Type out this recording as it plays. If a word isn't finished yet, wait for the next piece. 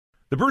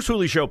The Bruce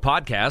Hooley Show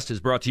podcast is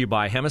brought to you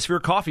by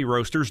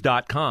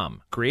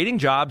HemisphereCoffeeRoasters.com. Creating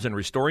jobs and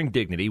restoring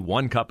dignity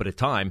one cup at a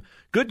time.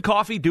 Good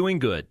coffee doing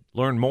good.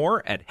 Learn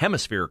more at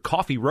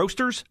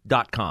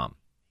HemisphereCoffeeRoasters.com.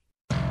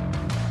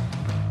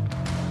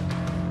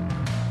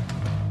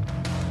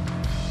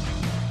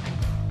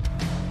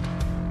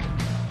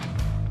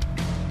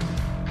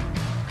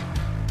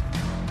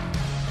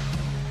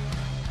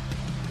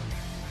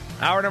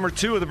 Hour number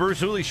 2 of the Bruce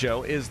Hooley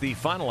Show is the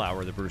final hour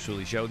of the Bruce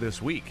Hooley Show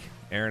this week.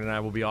 Aaron and I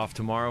will be off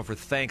tomorrow for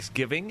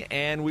Thanksgiving,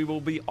 and we will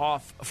be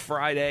off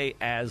Friday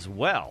as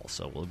well.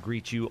 So we'll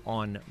greet you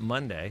on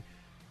Monday,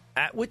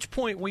 at which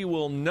point we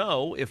will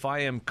know if I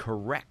am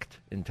correct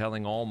in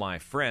telling all my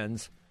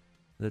friends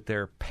that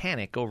their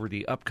panic over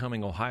the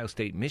upcoming Ohio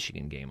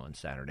State-Michigan game on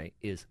Saturday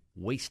is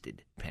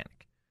wasted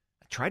panic.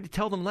 I tried to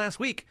tell them last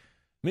week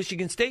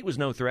Michigan State was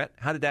no threat.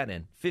 How did that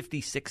end?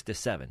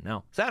 56-7.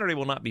 Now, Saturday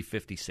will not be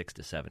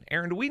 56-7.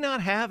 Aaron, do we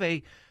not have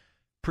a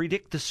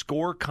predict the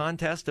score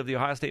contest of the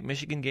Ohio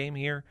State-Michigan game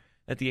here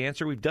at The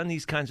Answer? We've done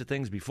these kinds of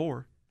things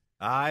before.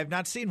 I've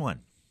not seen one.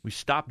 We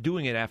stopped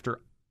doing it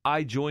after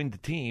I joined the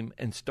team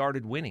and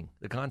started winning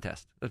the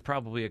contest. That's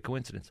probably a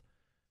coincidence.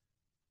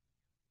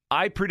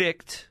 I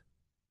predict,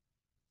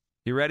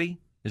 you ready?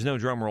 There's no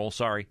drum roll,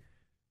 sorry.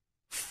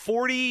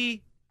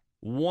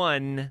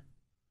 41-20.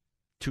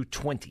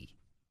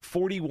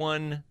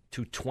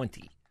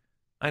 41-20.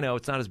 I know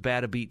it's not as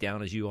bad a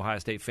beatdown as you Ohio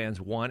State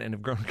fans want and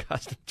have grown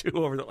accustomed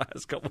to over the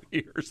last couple of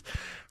years.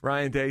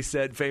 Ryan Day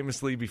said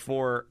famously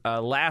before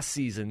last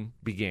season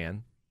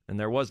began, and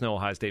there was no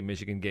Ohio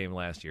State-Michigan game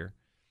last year,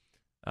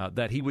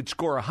 that he would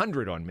score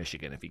 100 on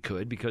Michigan if he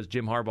could, because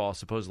Jim Harbaugh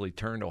supposedly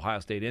turned Ohio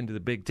State into the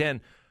Big Ten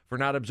for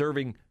not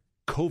observing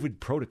COVID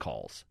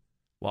protocols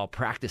while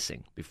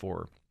practicing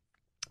before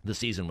the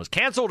season was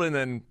canceled, and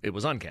then it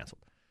was uncanceled.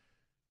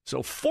 So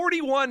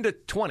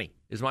 41-20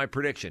 is my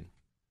prediction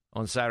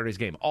on Saturday's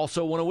game.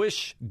 Also want to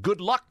wish good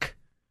luck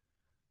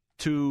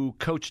to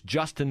Coach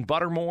Justin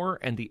Buttermore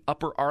and the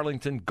Upper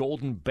Arlington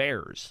Golden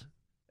Bears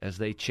as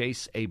they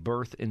chase a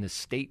berth in the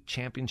state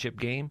championship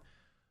game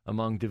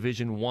among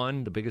Division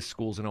I, the biggest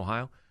schools in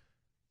Ohio.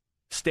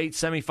 State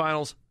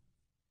semifinals,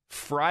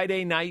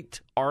 Friday night,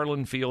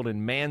 Arlen Field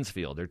and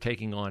Mansfield. They're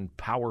taking on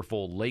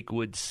powerful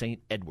Lakewood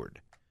St. Edward.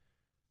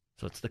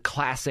 So it's the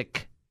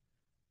classic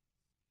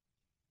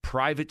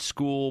private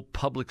school,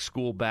 public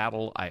school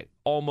battle. I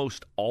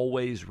almost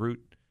always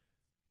root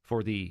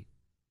for the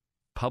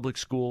public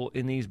school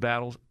in these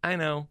battles. I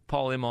know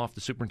Paul Imhoff,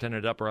 the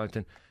superintendent at Upper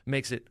Arlington,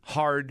 makes it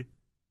hard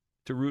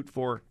to root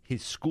for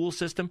his school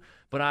system,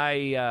 but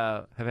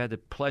I have had the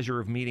pleasure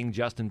of meeting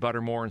Justin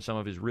Buttermore and some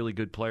of his really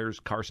good players,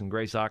 Carson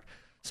Graysock,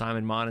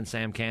 Simon Mon, and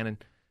Sam Cannon.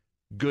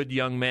 Good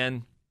young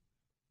men,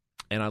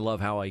 and I love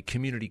how a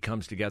community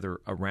comes together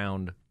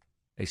around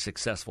a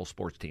successful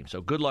sports team.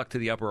 So good luck to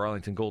the Upper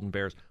Arlington Golden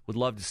Bears. Would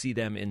love to see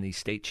them in the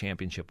state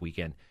championship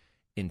weekend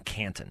in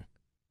Canton,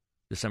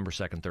 December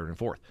 2nd, 3rd, and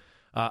 4th.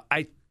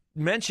 I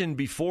mentioned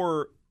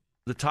before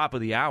the top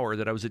of the hour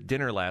that I was at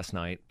dinner last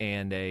night,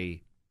 and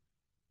a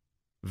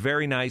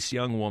very nice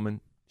young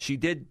woman, she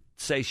did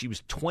say she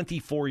was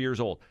 24 years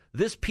old.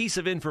 This piece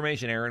of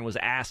information, Aaron, was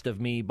asked of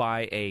me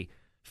by a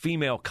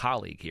female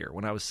colleague here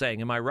when I was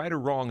saying, am I right or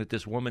wrong that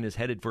this woman is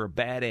headed for a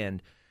bad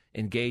end,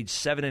 engaged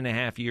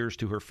 7.5 years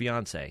to her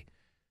fiance?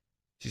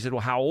 She said,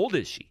 well, how old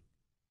is she?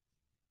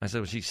 I said,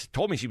 well, she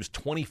told me she was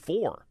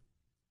 24.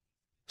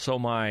 So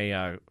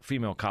my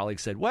female colleague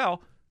said,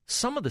 well,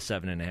 some of the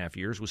 7.5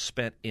 years was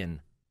spent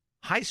in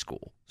high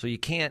school. So you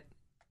can't,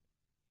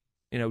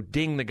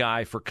 ding the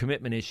guy for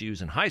commitment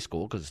issues in high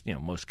school because,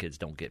 most kids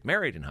don't get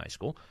married in high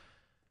school.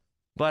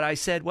 But I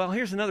said, well,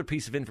 here's another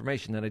piece of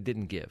information that I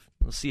didn't give.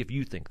 Let's see if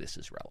you think this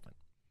is relevant.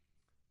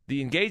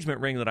 The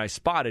engagement ring that I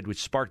spotted,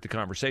 which sparked the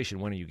conversation,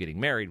 when are you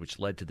getting married, which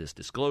led to this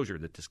disclosure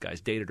that this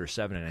guy's dated her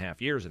 7.5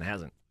 years and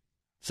hasn't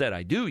said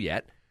I do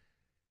yet.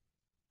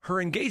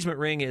 Her engagement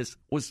ring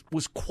was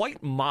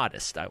quite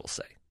modest, I will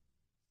say.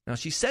 Now,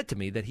 she said to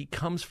me that he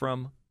comes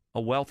from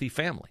a wealthy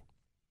family.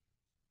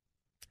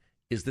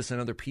 Is this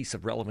another piece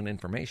of relevant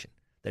information?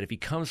 That if he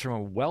comes from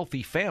a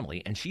wealthy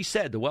family, and she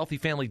said the wealthy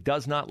family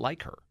does not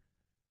like her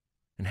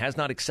and has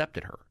not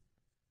accepted her,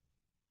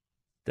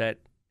 that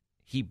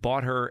he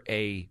bought her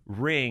a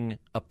ring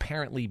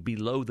apparently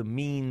below the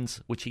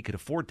means which he could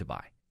afford to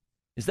buy.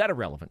 Is that a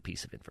relevant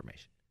piece of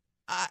information?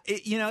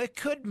 It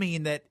could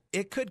mean that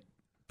it could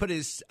put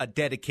his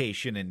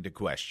dedication into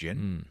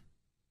question.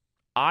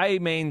 I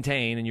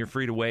maintain, and you're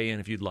free to weigh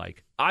in if you'd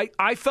like,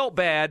 I felt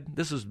bad.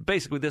 This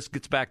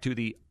gets back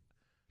to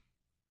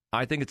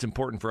I think it's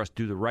important for us to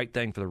do the right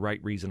thing for the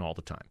right reason all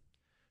the time,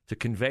 to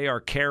convey our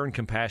care and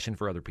compassion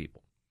for other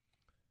people.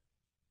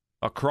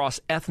 Across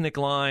ethnic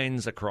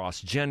lines,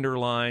 across gender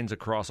lines,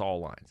 across all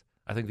lines.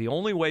 I think the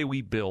only way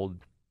we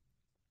build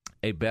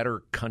a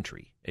better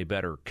country, a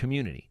better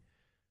community,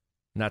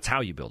 and that's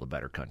how you build a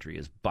better country,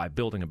 is by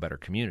building a better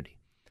community,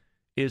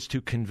 is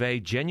to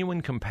convey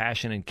genuine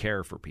compassion and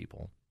care for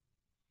people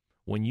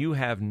when you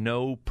have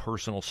no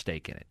personal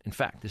stake in it. In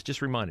fact, this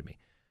just reminded me,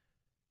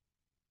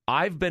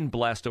 I've been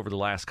blessed over the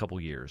last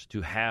couple years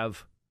to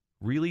have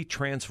really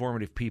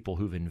transformative people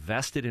who've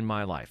invested in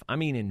my life. I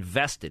mean,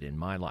 invested in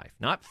my life,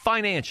 not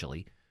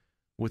financially,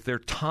 with their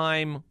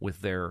time,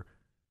 with their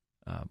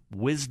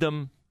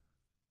wisdom.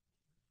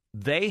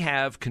 They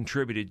have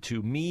contributed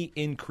to me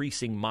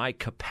increasing my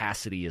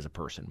capacity as a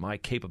person, my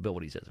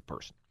capabilities as a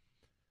person.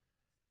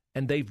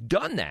 And they've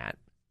done that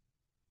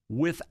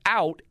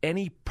without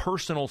any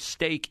personal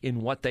stake in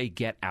what they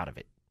get out of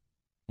it.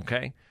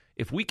 Okay?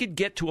 If we could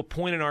get to a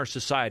point in our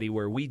society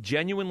where we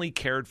genuinely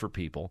cared for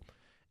people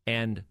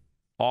and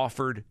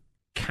offered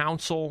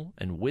counsel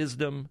and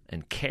wisdom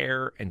and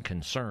care and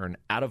concern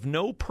out of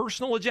no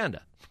personal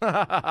agenda,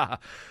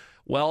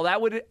 well, that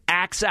would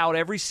axe out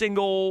every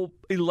single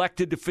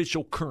elected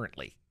official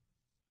currently.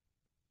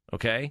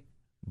 Okay?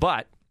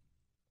 But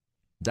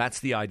that's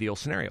the ideal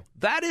scenario.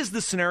 That is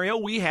the scenario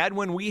we had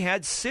when we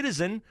had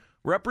citizen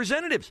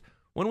representatives,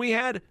 when we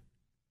had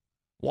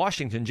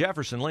Washington,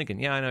 Jefferson, Lincoln.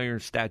 Yeah, I know your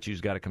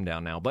statue's got to come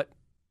down now, but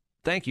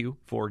thank you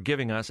for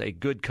giving us a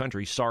good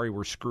country. Sorry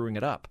we're screwing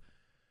it up.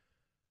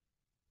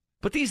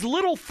 But these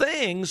little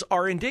things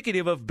are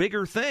indicative of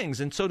bigger things.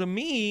 And so to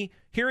me,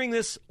 hearing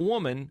this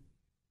woman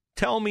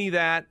tell me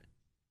that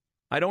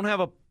I don't have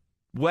a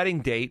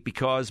wedding date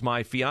because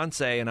my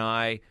fiance and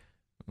I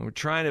were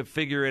trying to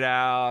figure it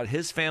out.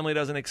 His family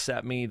doesn't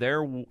accept me.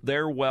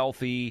 They're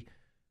wealthy.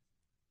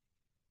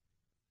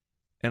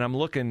 And I'm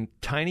looking,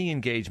 tiny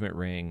engagement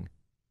ring.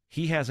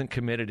 He hasn't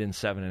committed in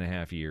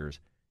 7.5 years.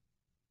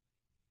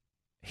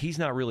 He's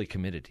not really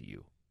committed to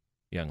you,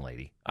 young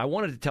lady. I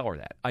wanted to tell her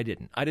that. I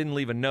didn't. I didn't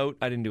leave a note.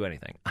 I didn't do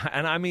anything.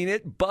 And I mean,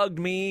 it bugged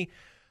me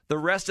the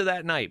rest of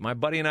that night. My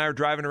buddy and I are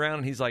driving around,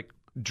 and he's like,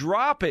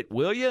 drop it,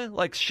 will you?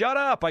 Like, shut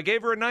up. I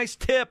gave her a nice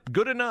tip.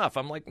 Good enough.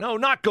 I'm like, no,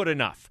 not good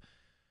enough.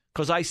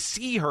 Because I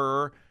see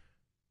her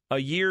a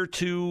year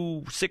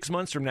to 6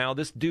 months from now,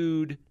 this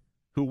dude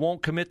who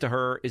won't commit to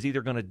her is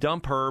either going to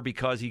dump her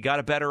because he got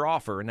a better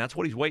offer, and that's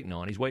what he's waiting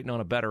on. He's waiting on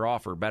a better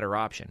offer, better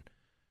option.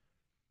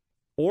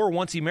 Or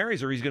once he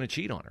marries her, he's going to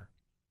cheat on her.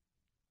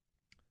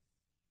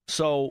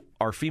 So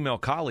our female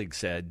colleague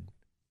said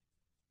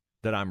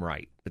that I'm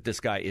right, that this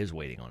guy is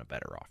waiting on a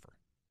better offer.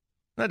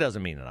 That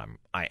doesn't mean that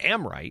I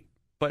am right,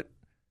 but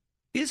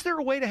is there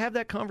a way to have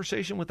that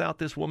conversation without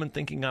this woman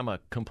thinking I'm a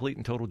complete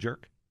and total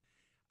jerk?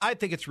 I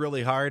think it's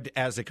really hard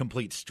as a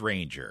complete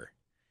stranger.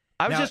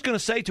 I was just going to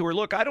say to her,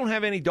 look, I don't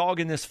have any dog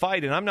in this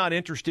fight, and I'm not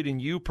interested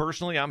in you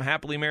personally. I'm a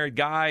happily married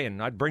guy,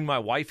 and I'd bring my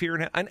wife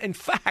here. And in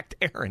fact,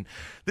 Aaron,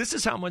 this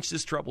is how much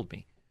this troubled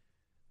me.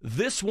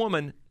 This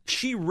woman,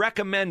 she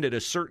recommended a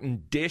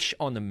certain dish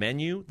on the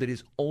menu that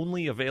is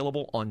only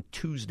available on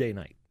Tuesday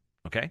night,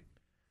 okay?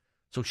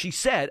 So she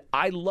said,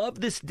 I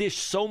love this dish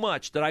so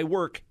much that I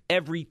work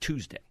every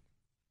Tuesday.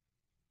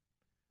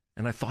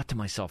 And I thought to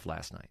myself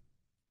last night,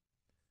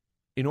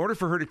 in order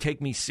for her to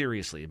take me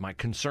seriously, my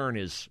concern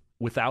is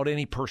without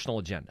any personal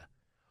agenda.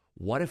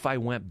 What if I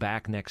went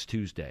back next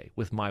Tuesday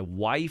with my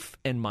wife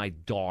and my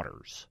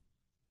daughters?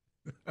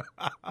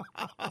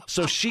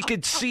 So she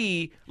could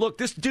see, look,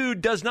 this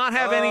dude does not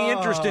have any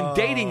interest in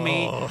dating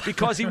me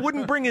because he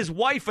wouldn't bring his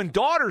wife and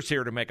daughters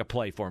here to make a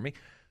play for me.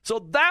 So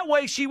that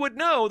way she would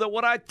know that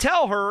what I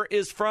tell her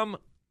is from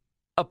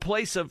a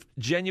place of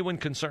genuine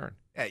concern.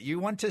 You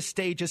want to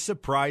stage a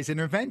surprise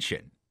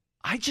intervention.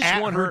 I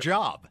just want her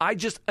job.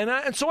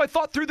 And so I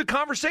thought through the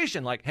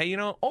conversation, like, hey, you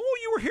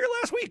were here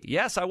last week.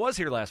 Yes, I was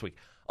here last week.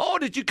 Oh,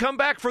 did you come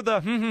back for the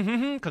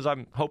because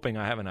I'm hoping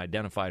I haven't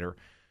identified her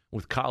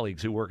with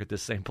colleagues who work at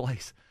this same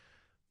place.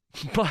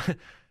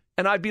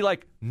 And I'd be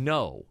like,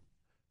 no.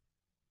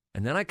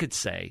 And then I could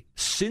say,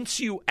 since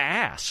you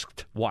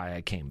asked why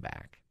I came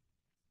back,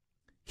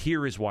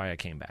 here is why I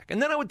came back.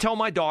 And then I would tell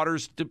my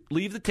daughters to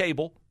leave the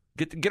table,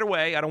 get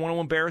away. I don't want to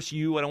embarrass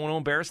you. I don't want to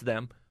embarrass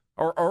them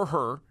or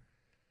her.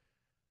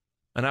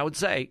 And I would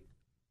say,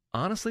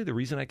 honestly, the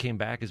reason I came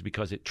back is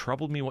because it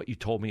troubled me what you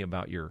told me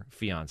about your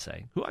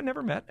fiance, who I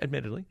never met,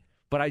 admittedly.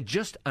 But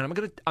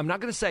I'm not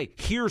going to say,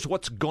 here's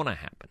what's going to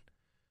happen.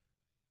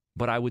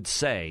 But I would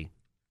say,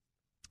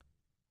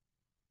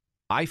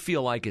 I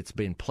feel like it's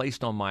been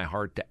placed on my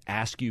heart to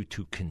ask you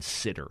to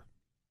consider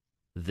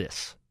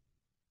this.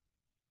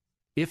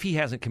 If he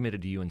hasn't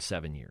committed to you in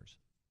 7 years,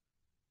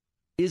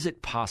 is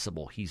it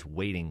possible he's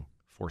waiting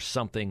for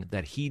something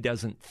that he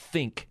doesn't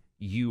think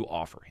you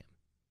offer him?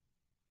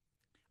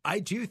 I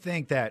do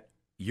think that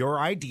your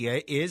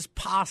idea is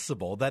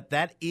possible,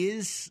 it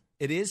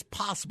is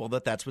possible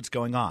that that's what's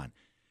going on.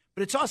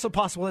 But it's also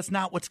possible that's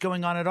not what's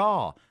going on at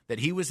all, that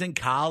he was in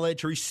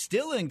college or he's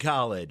still in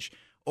college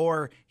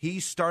or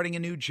he's starting a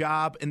new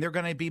job and they're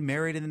going to be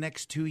married in the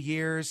next 2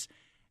 years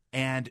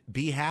and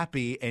be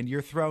happy. And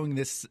you're throwing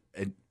this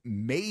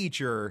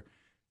major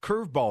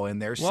curveball in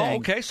there saying,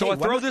 okay, so hey, I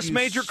throw this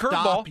major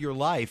curveball. Stop your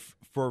life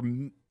for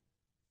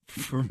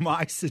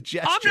my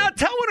suggestion. I'm not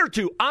telling her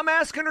to. I'm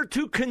asking her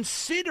to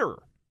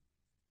consider.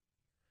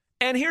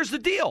 And here's the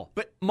deal.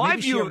 But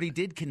maybe she already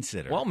did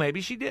consider. Well,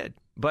 maybe she did.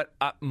 But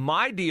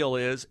my deal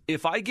is,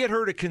 if I get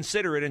her to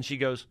consider it and she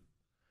goes,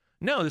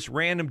 no, this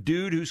random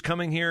dude who's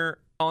coming here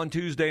on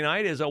Tuesday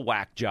night is a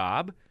whack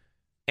job,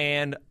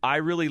 and I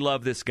really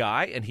love this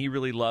guy, and he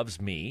really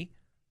loves me.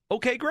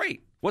 Okay,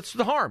 great. What's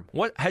the harm?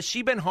 What has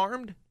she been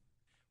harmed?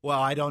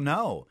 Well, I don't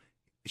know.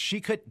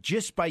 She could,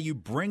 just by you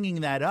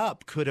bringing that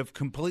up, could have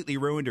completely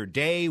ruined her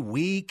day,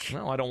 week.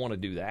 No, I don't want to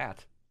do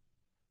that.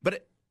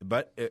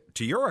 But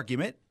to your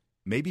argument,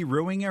 maybe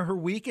ruining her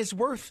week is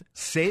worth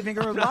saving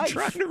her I'm life. not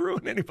trying to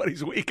ruin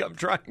anybody's week. I'm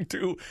trying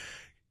to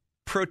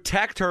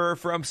protect her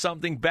from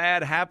something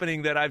bad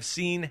happening that I've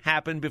seen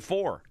happen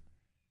before.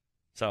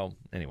 So,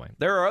 anyway,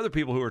 there are other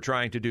people who are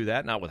trying to do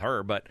that, not with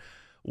her, but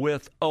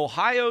with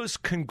Ohio's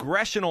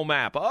congressional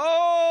map.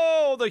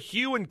 Oh, the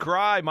hue and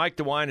cry. Mike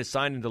DeWine has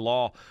signed into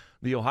law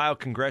the Ohio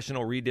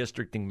congressional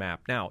redistricting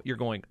map. Now, you're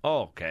going,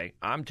 oh, okay,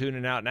 I'm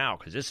tuning out now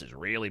because this is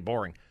really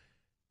boring.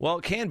 Well,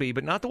 it can be,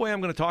 but not the way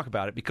I'm going to talk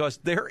about it, because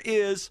there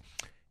is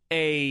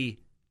a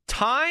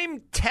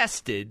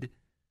time-tested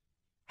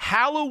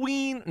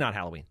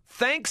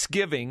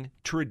Thanksgiving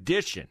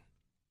tradition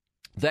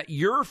that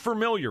you're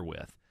familiar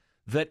with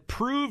that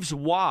proves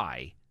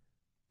why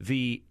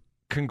the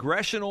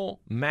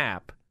congressional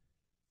map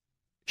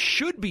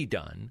should be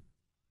done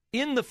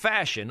in the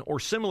fashion or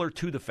similar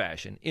to the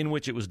fashion in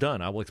which it was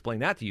done. I will explain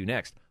that to you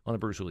next on the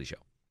Bruce Hooley Show.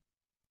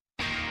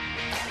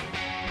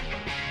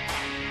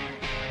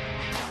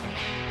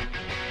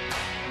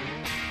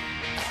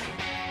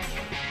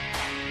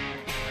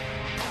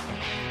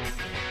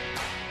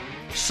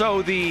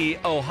 So the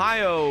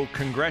Ohio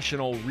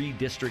congressional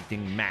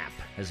redistricting map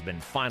has been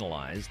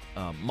finalized.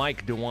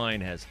 Mike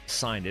DeWine has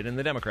signed it, and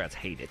the Democrats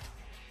hate it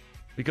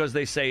because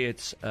they say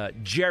it's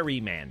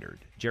gerrymandered.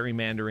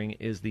 Gerrymandering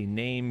is the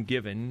name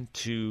given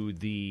to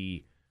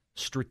the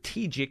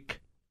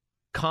strategic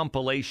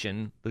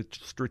compilation, the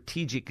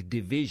strategic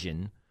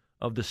division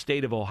of the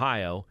state of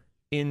Ohio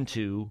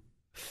into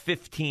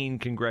 15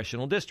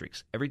 congressional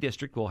districts. Every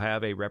district will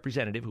have a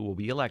representative who will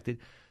be elected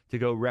to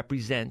go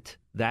represent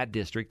that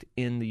district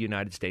in the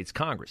United States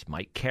Congress.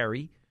 Mike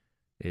Carey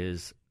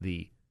is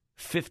the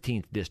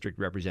 15th district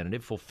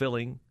representative,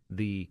 fulfilling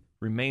the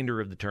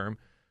remainder of the term.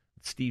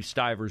 Steve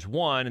Stivers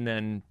won and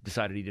then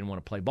decided he didn't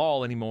want to play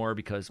ball anymore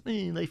because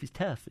life is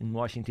tough in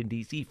Washington,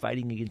 D.C.,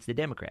 fighting against the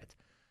Democrats.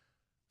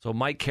 So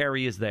Mike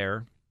Carey is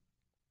there,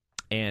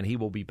 and he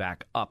will be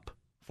back up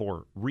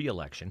for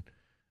re-election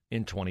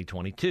in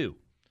 2022.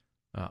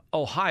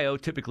 Ohio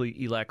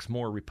typically elects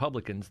more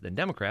Republicans than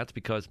Democrats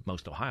because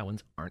most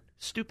Ohioans aren't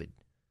stupid.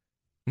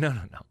 No.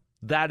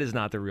 That is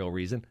not the real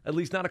reason, at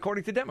least not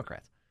according to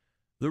Democrats.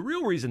 The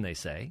real reason, they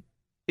say,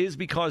 is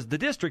because the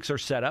districts are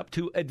set up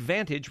to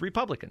advantage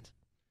Republicans.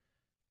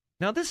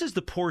 Now, this is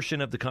the portion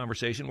of the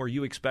conversation where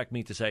you expect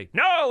me to say,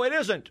 no, it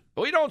isn't.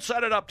 We don't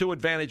set it up to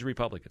advantage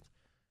Republicans.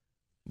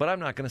 But I'm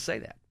not going to say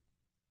that.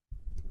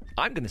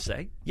 I'm going to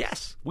say,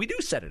 yes, we do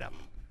set it up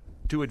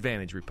to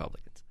advantage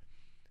Republicans.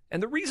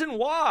 And the reason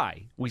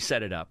why we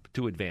set it up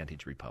to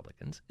advantage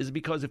Republicans is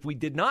because if we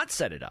did not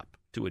set it up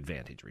to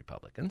advantage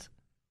Republicans,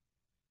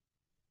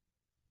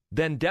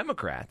 then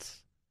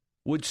Democrats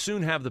would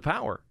soon have the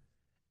power,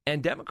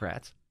 and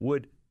Democrats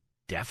would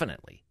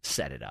definitely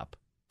set it up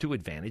to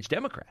advantage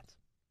Democrats.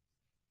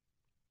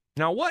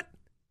 Now, what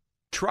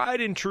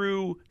tried and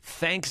true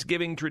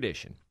Thanksgiving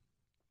tradition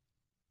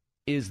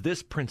is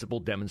this principle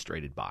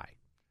demonstrated by?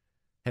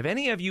 Have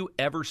any of you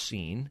ever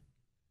seen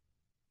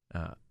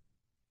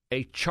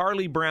a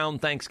Charlie Brown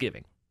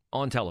Thanksgiving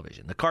on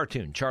television? The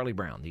cartoon, Charlie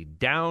Brown, the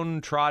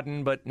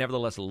downtrodden but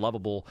nevertheless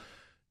lovable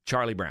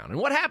Charlie Brown. And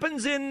what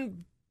happens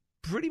in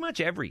pretty much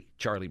every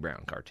Charlie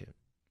Brown cartoon?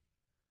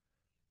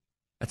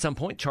 At some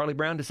point, Charlie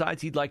Brown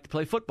decides he'd like to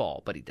play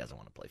football, but he doesn't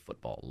want to play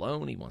football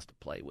alone. He wants to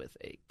play with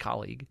a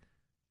colleague,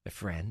 a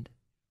friend,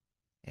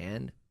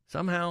 and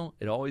somehow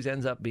it always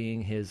ends up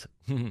being his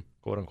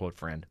quote-unquote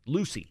friend,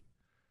 Lucy.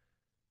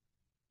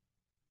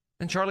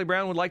 And Charlie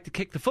Brown would like to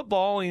kick the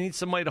football. He needs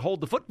somebody to hold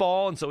the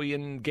football, and so he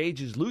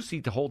engages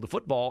Lucy to hold the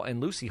football,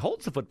 and Lucy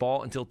holds the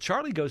football until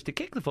Charlie goes to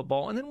kick the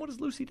football, and then what does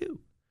Lucy do?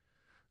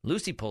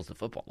 Lucy pulls the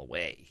football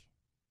away.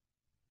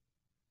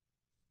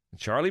 And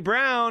Charlie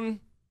Brown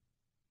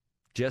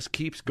just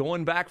keeps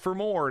going back for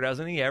more,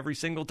 doesn't he? Every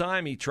single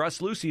time he trusts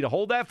Lucy to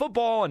hold that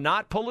football and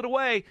not pull it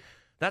away.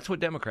 That's what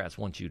Democrats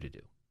want you to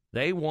do.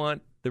 They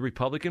want the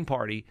Republican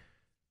Party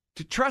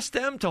to trust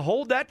them to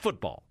hold that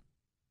football.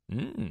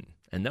 And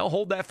they'll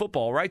hold that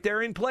football right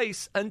there in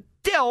place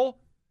until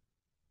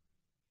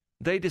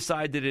they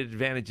decide that it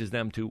advantages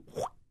them to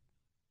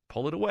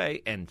pull it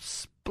away, and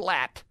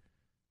splat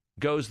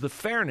goes the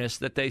fairness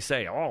that they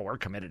say, oh, we're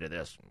committed to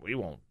this. We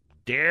won't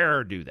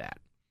dare do that.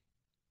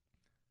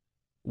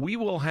 We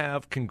will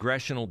have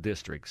congressional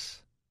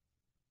districts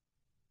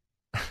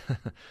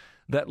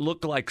that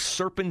look like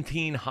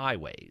serpentine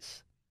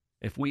highways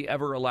if we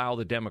ever allow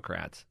the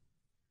Democrats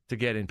to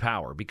get in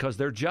power, because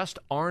there just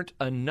aren't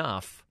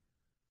enough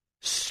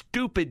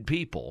stupid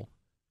people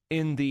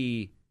in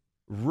the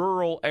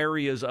rural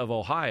areas of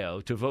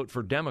Ohio to vote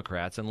for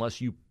Democrats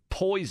unless you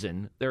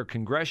poison their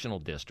congressional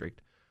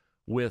district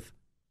with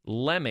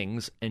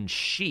lemmings and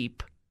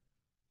sheep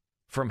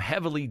from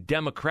heavily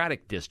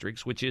Democratic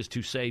districts, which is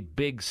to say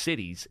big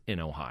cities in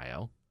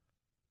Ohio.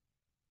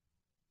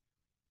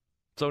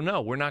 So,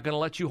 no, we're not going to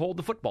let you hold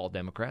the football,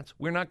 Democrats.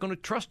 We're not going to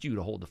trust you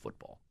to hold the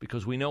football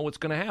because we know what's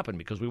going to happen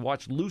because we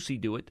watched Lucy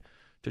do it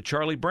to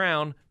Charlie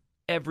Brown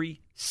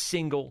every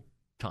single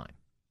time.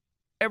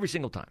 Every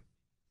single time.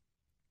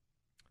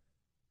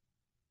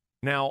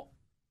 Now,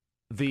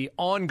 the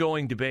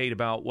ongoing debate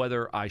about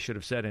whether I should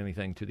have said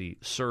anything to the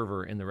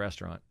server in the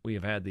restaurant, we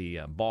have had the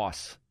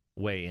boss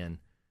weigh in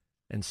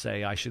and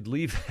say I should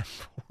leave that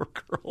poor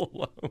girl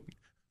alone.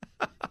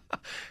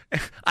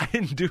 I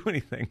didn't do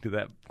anything to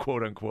that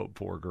quote-unquote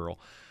poor girl.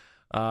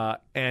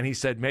 And he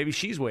said maybe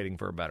she's waiting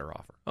for a better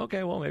offer.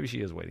 Okay, well, maybe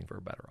she is waiting for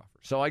a better offer.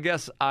 So I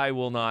guess I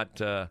will not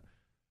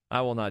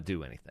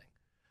do anything.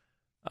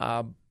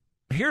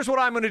 Here's what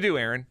I'm going to do,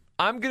 Aaron.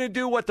 I'm going to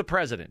do what the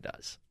president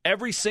does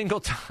every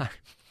single time.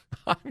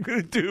 I'm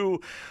going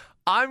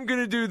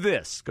to do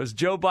this because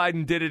Joe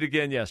Biden did it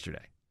again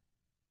yesterday.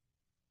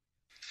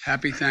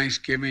 Happy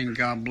Thanksgiving.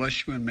 God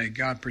bless you, and may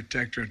God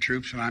protect our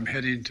troops. And I'm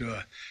heading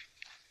to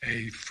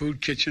a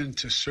food kitchen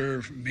to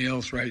serve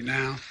meals right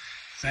now.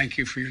 Thank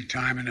you for your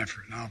time and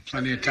effort. I'll have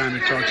plenty of time to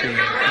talk to you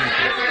later.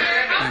 Thank you.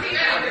 Thank you.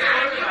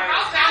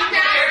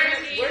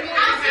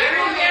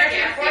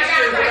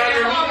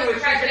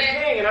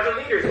 And other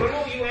leaders, when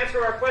will you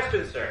answer our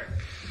questions, sir?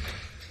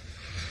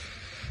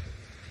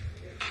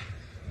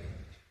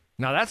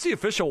 Now, that's the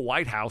official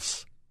White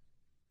House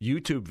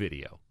YouTube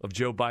video of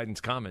Joe Biden's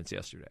comments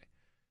yesterday.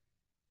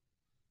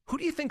 Who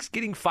do you think's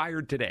getting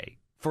fired today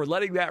for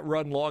letting that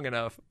run long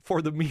enough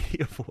for the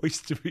media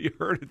voice to be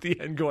heard at the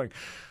end going,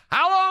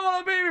 how long will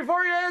it be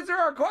before you answer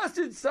our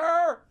questions,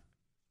 sir?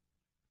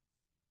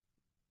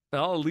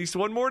 Well, at least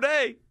one more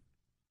day.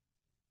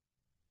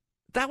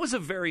 That was a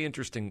very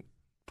interesting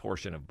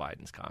portion of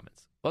Biden's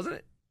comments, wasn't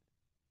it?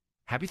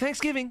 Happy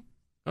Thanksgiving.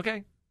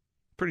 Okay.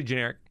 Pretty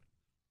generic.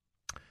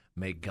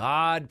 May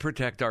God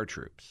protect our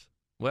troops.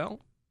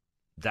 Well,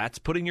 that's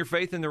putting your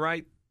faith in the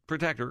right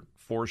protector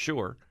for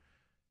sure.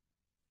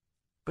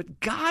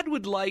 But God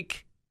would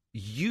like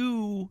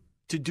you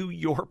to do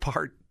your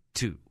part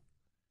too.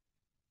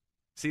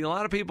 See, a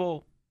lot of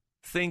people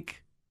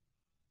think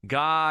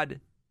God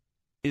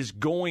is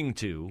going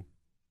to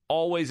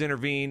always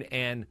intervene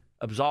and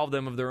absolve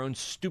them of their own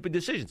stupid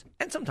decisions.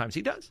 And sometimes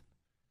he does.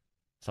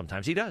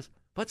 Sometimes he does.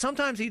 But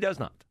sometimes he does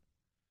not.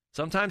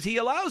 Sometimes he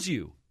allows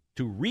you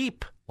to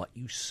reap what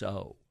you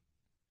sow.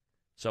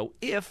 So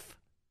if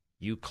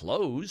you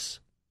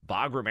close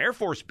Bagram Air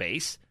Force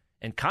Base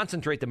and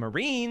concentrate the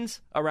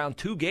Marines around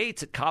 2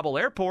 gates at Kabul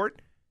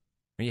Airport,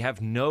 where you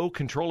have no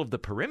control of the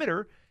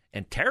perimeter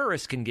and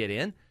terrorists can get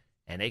in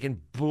and they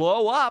can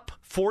blow up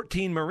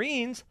 14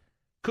 Marines,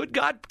 could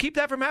God keep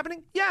that from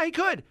happening? Yeah, he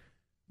could.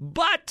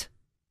 But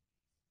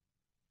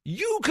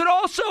you could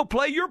also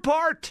play your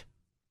part,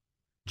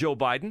 Joe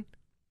Biden.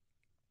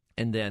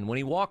 And then when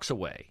he walks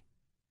away,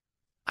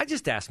 I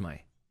just asked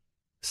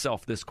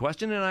myself this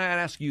question, and I'd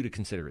ask you to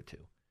consider it too.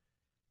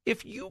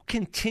 If you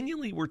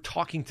continually were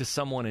talking to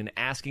someone and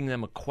asking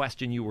them a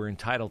question you were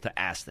entitled to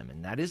ask them,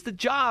 and that is the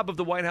job of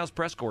the White House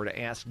press corps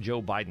to ask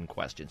Joe Biden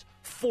questions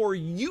for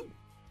you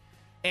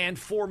and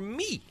for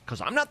me, because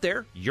I'm not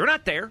there, you're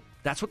not there.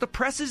 That's what the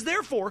press is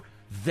there for.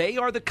 They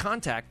are the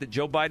contact that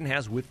Joe Biden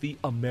has with the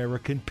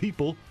American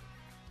people.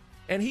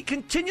 And he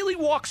continually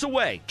walks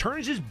away,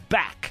 turns his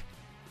back.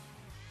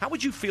 How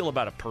would you feel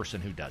about a person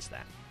who does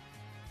that?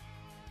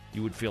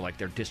 You would feel like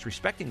they're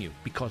disrespecting you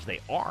because they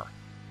are.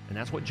 And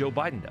that's what Joe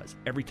Biden does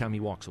every time he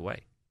walks away.